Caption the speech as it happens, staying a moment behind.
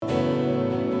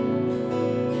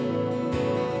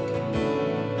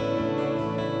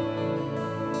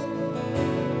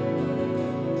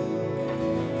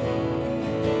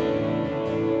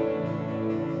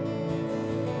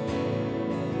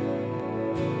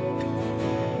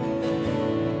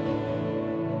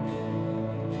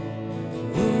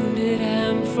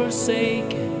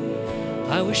forsaken,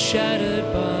 I was shattered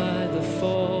by the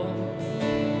fall,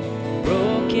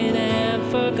 broken and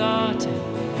forgotten,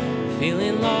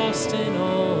 feeling lost and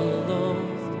all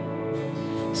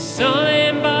alone.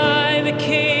 Summoned by the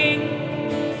King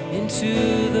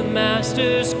into the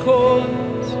Master's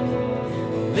court,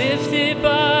 lifted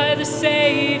by the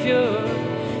Savior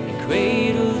and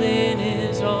cradled in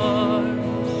His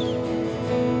arms,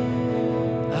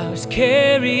 I was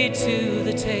carried to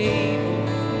the table,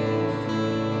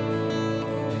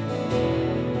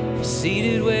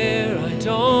 seated where I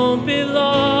don't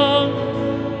belong,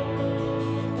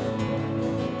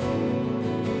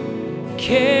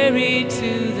 carried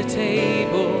to the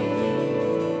table,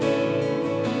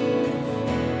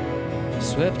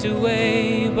 swept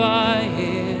away by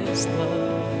His love.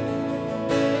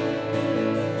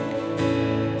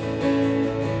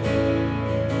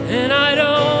 And I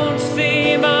don't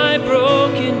see my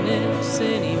brokenness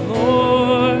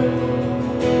anymore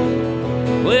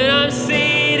when I'm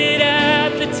seated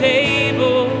at the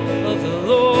table of the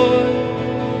Lord.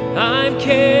 I'm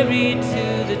carried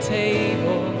to the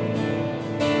table,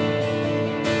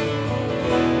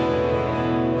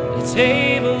 the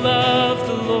table of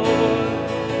the Lord.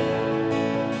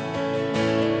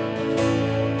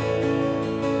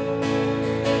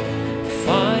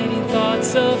 Fighting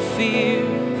thoughts of fear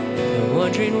and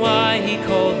wondering why He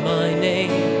called my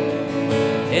name.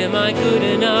 Am I good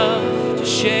enough to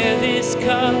share this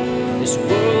cup? This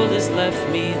world has left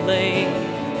me lame.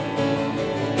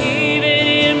 Even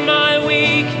in my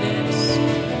weakness,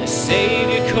 the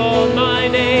Savior called my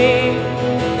name.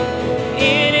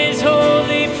 In His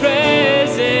holy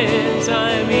presence,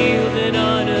 I'm healed and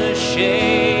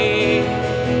unashamed.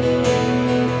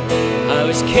 I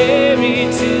was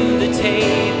carried to the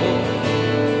table,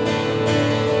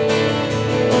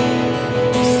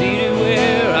 seated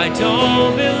where I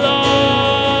don't belong,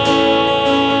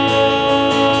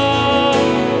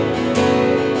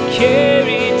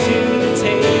 carried to the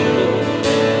table,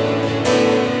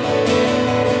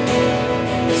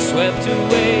 swept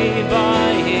away by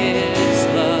His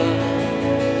love.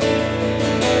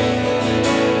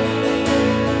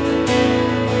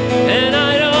 And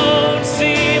I don't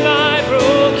see my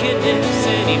brokenness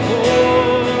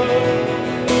anymore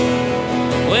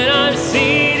when I'm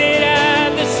seated at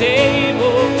the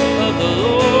table of the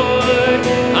Lord.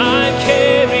 I'm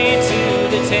carried to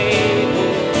the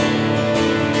table,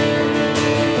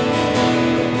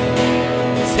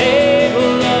 the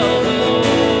table of the Lord.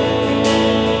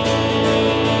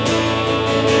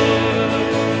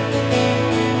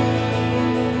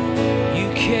 You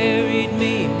carried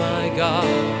me, my God.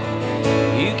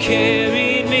 You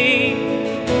carried me.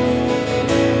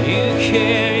 You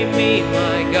carried me,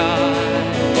 my God.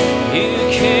 You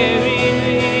carried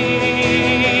me.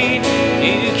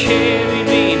 You carried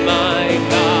me, my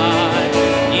God.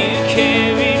 You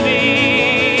carried me.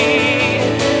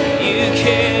 You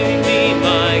carried me,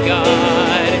 my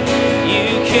God. You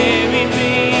carried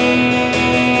me.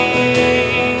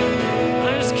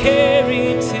 I was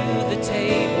carried to the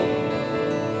table,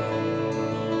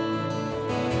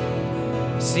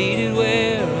 seated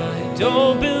where I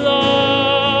don't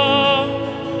belong,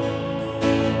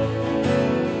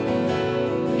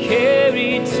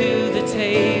 carried to the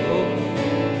table,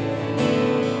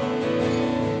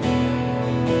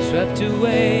 swept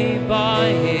away by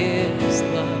His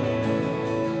love.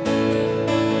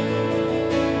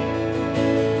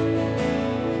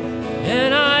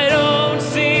 And I don't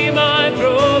see my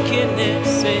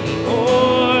brokenness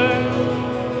anymore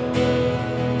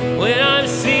when I'm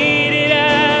seated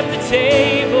at the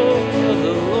table of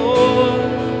the Lord.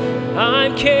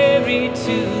 I'm carried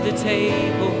to the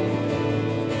table,